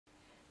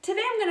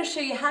Today I'm going to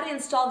show you how to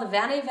install the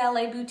Vanity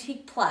Valet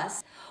Boutique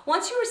Plus.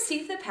 Once you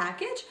receive the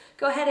package,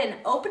 go ahead and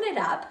open it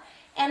up,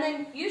 and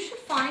then you should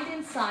find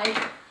inside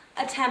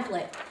a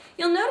template.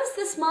 You'll notice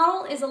this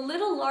model is a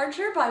little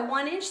larger by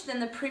 1 inch than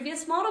the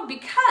previous model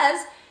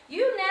because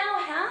you now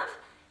have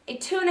a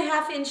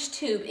 2.5 inch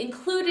tube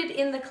included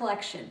in the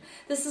collection.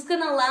 This is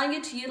going to allow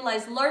you to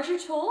utilize larger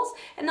tools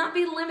and not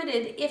be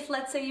limited if,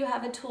 let's say, you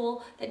have a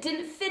tool that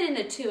didn't fit in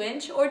a 2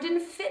 inch or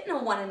didn't fit in a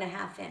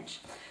 1.5 inch.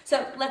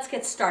 So let's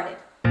get started.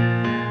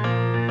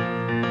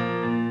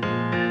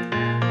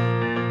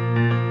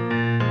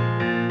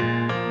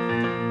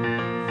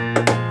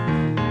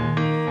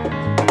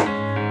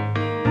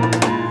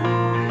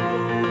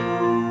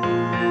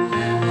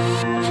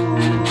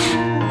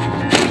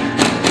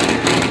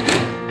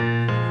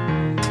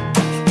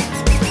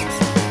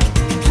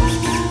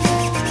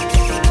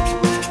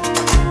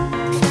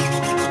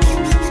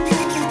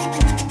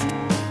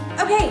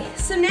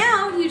 So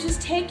now you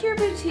just take your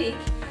boutique,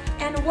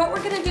 and what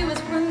we're going to do is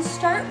we're going to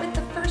start with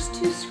the first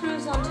 2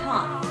 screws on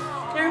top.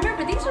 Now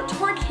remember, these are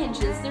torque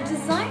hinges. They're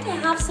designed to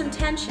have some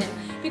tension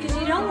because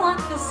you don't want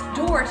this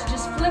door to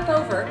just flip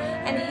over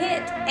and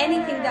hit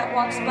anything that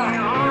walks by.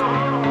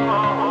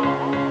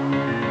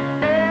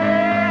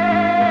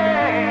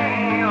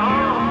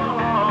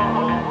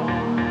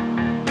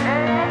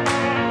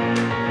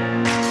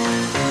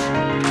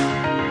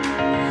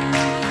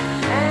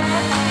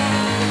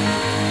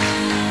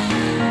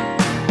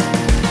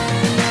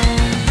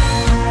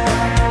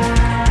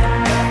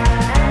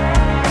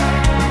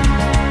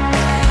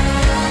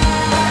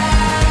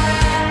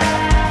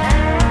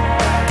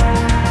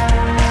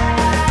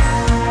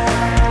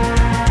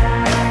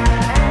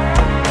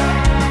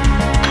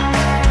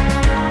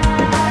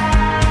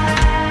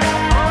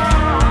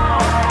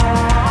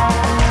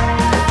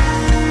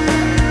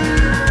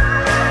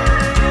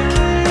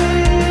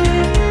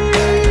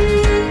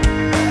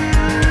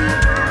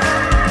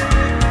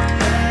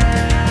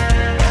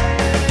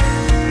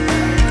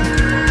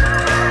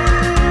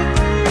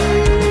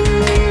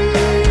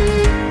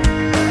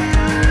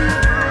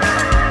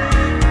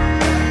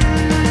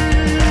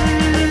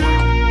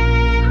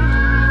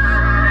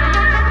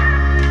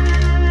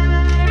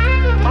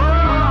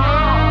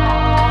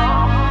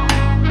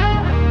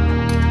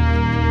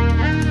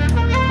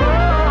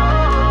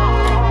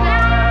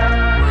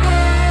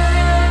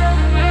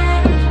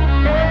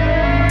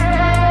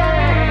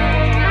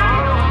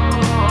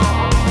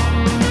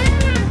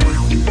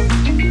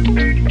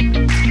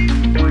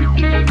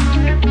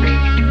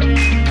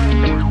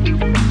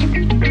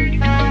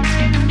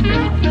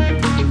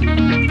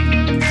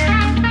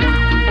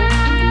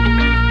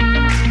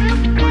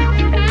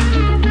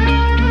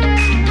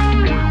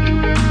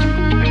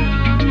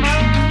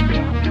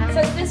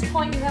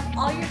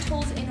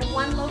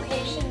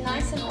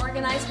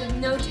 With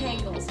no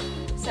tangles.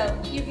 So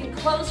you can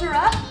close her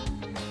up,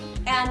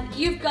 and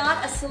you've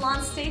got a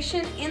salon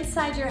station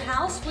inside your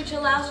house, which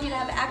allows you to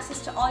have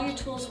access to all your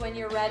tools when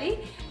you're ready,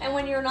 and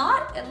when you're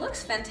not, it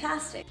looks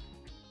fantastic.